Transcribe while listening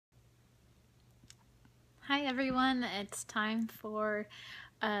Hi everyone, it's time for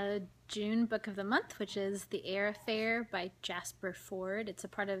June book of the month, which is The Eyre Affair by Jasper Fforde. It's a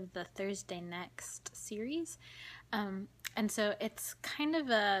part of the Thursday Next series. And so it's kind of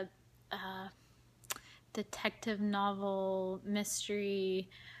a detective novel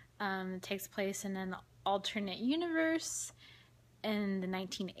mystery. It takes place in an alternate universe in the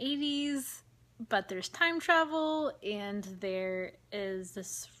 1980s. But there's time travel, and there is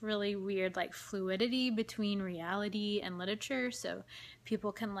this really weird fluidity between reality and literature, so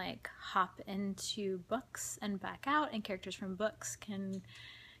people can hop into books and back out, and characters from books can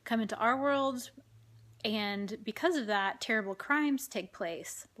come into our world. And because of that, terrible crimes take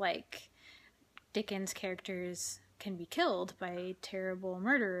place, like Dickens' characters can be killed by terrible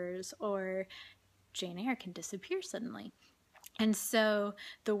murderers, or Jane Eyre can disappear suddenly. And so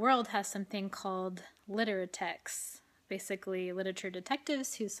the world has something called literatechs, basically literature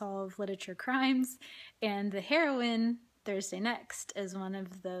detectives who solve literature crimes, and the heroine, Thursday Next, is one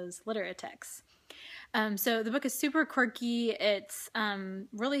of those literatechs. So the book is super quirky, it's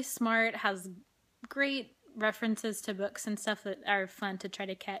really smart, has great references to books and stuff that are fun to try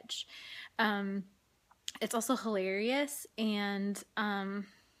to catch. It's also hilarious, and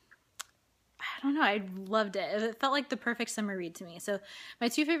I don't know, I loved it. It felt like the perfect summer read to me. So my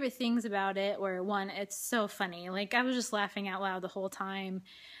two favorite things about it were, one, it's so funny. I was just laughing out loud the whole time.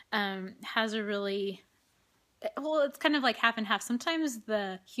 Has a really, well, it's kind of like half and half. Sometimes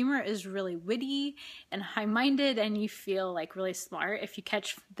the humor is really witty and high-minded, and you feel really smart if you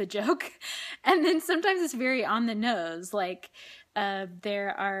catch the joke. And then sometimes it's very on the nose.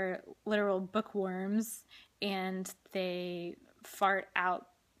 There are literal bookworms, and they fart out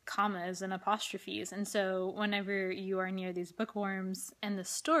commas and apostrophes, and so whenever you are near these bookworms in the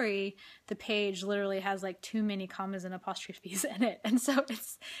story, the page literally has too many commas and apostrophes in it, and so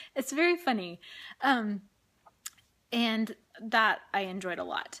it's very funny, and that I enjoyed a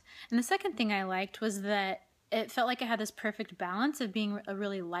lot. And the second thing I liked was that it felt like it had this perfect balance of being a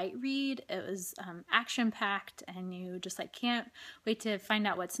really light read. It was action-packed, and you just can't wait to find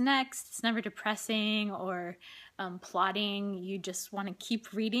out what's next. It's never depressing or plotting. You just want to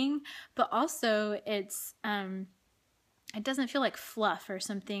keep reading, but also it doesn't feel like fluff or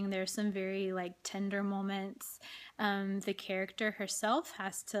something. There's some very tender moments. The character herself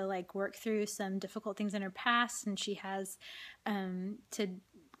has to work through some difficult things in her past, and she has to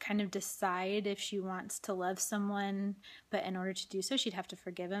kind of decide if she wants to love someone, but in order to do so, she'd have to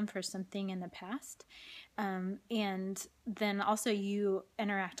forgive him for something in the past. And then also you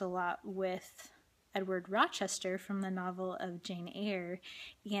interact a lot with Edward Rochester from the novel of Jane Eyre,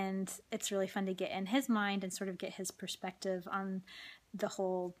 and it's really fun to get in his mind and sort of get his perspective on the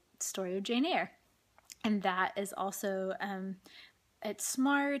whole story of Jane Eyre. And that is also it's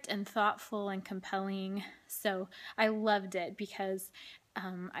smart and thoughtful and compelling, so I loved it because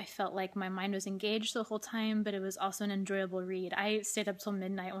I felt like my mind was engaged the whole time, but it was also an enjoyable read. I stayed up till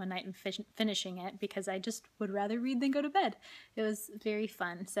midnight one night and finishing it because I just would rather read than go to bed. It was very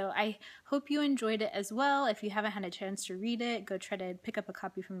fun. So I hope you enjoyed it as well. If you haven't had a chance to read it, go try to pick up a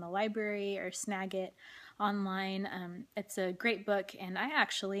copy from the library or snag it online. It's a great book, and I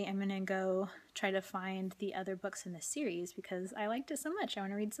actually am going to go try to find the other books in the series because I liked it so much. I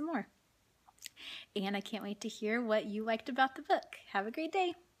want to read some more. And I can't wait to hear what you liked about the book. Have a great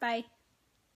day. Bye.